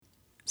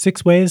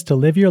6 ways to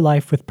live your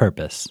life with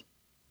purpose.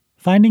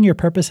 Finding your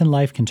purpose in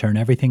life can turn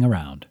everything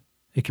around.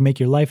 It can make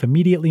your life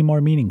immediately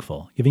more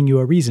meaningful, giving you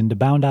a reason to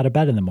bound out of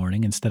bed in the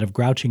morning instead of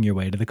grouching your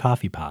way to the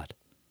coffee pot.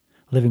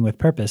 Living with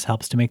purpose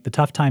helps to make the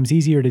tough times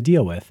easier to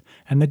deal with,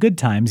 and the good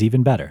times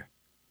even better.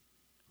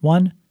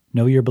 1.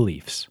 Know your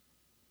beliefs.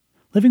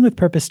 Living with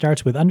purpose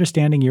starts with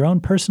understanding your own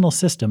personal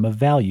system of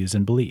values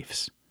and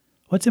beliefs.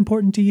 What's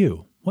important to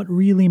you? What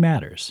really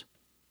matters?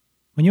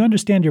 When you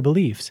understand your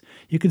beliefs,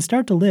 you can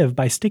start to live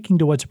by sticking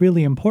to what's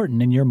really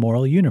important in your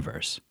moral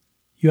universe.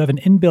 You have an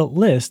inbuilt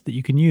list that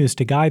you can use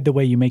to guide the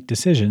way you make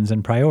decisions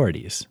and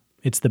priorities.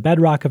 It's the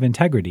bedrock of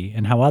integrity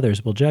and how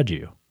others will judge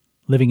you.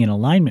 Living in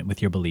alignment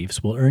with your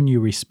beliefs will earn you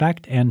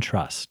respect and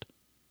trust.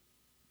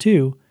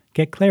 2.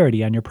 Get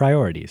clarity on your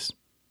priorities.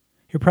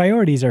 Your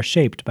priorities are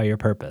shaped by your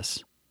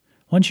purpose.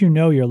 Once you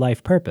know your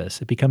life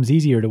purpose, it becomes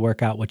easier to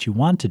work out what you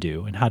want to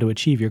do and how to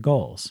achieve your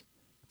goals.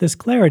 This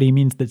clarity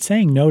means that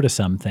saying no to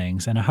some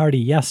things and a hearty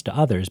yes to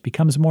others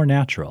becomes more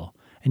natural,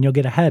 and you'll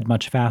get ahead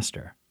much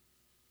faster.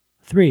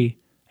 3.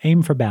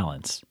 Aim for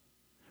balance.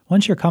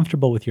 Once you're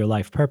comfortable with your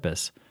life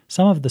purpose,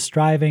 some of the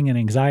striving and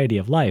anxiety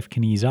of life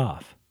can ease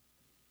off.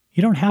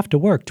 You don't have to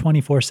work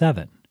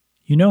 24/7.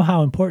 You know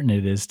how important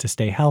it is to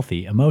stay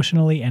healthy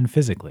emotionally and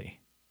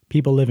physically.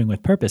 People living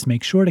with purpose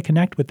make sure to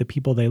connect with the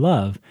people they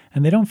love,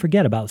 and they don't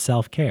forget about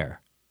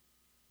self-care.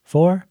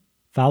 4.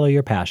 Follow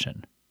your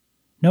passion.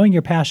 Knowing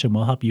your passion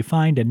will help you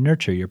find and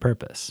nurture your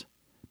purpose.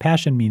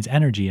 Passion means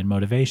energy and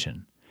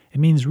motivation. It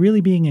means really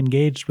being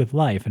engaged with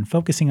life and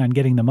focusing on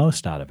getting the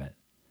most out of it.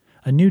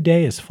 A new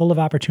day is full of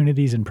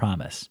opportunities and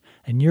promise,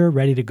 and you're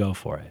ready to go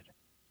for it.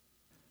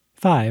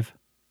 5.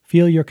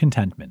 Feel your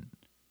contentment.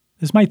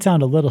 This might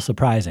sound a little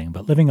surprising,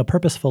 but living a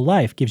purposeful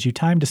life gives you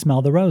time to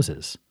smell the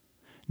roses.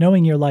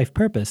 Knowing your life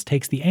purpose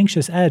takes the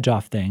anxious edge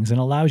off things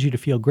and allows you to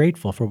feel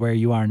grateful for where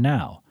you are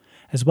now,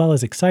 as well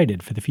as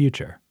excited for the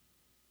future.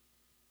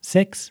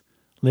 6.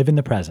 Live in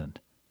the present.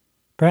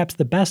 Perhaps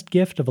the best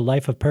gift of a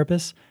life of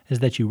purpose is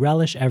that you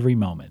relish every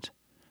moment.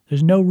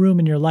 There's no room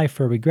in your life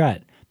for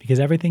regret because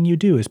everything you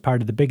do is part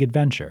of the big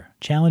adventure.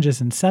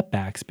 Challenges and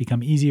setbacks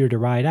become easier to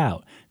ride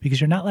out because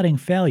you're not letting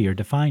failure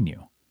define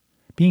you.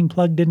 Being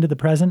plugged into the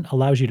present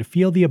allows you to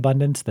feel the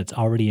abundance that's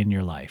already in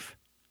your life.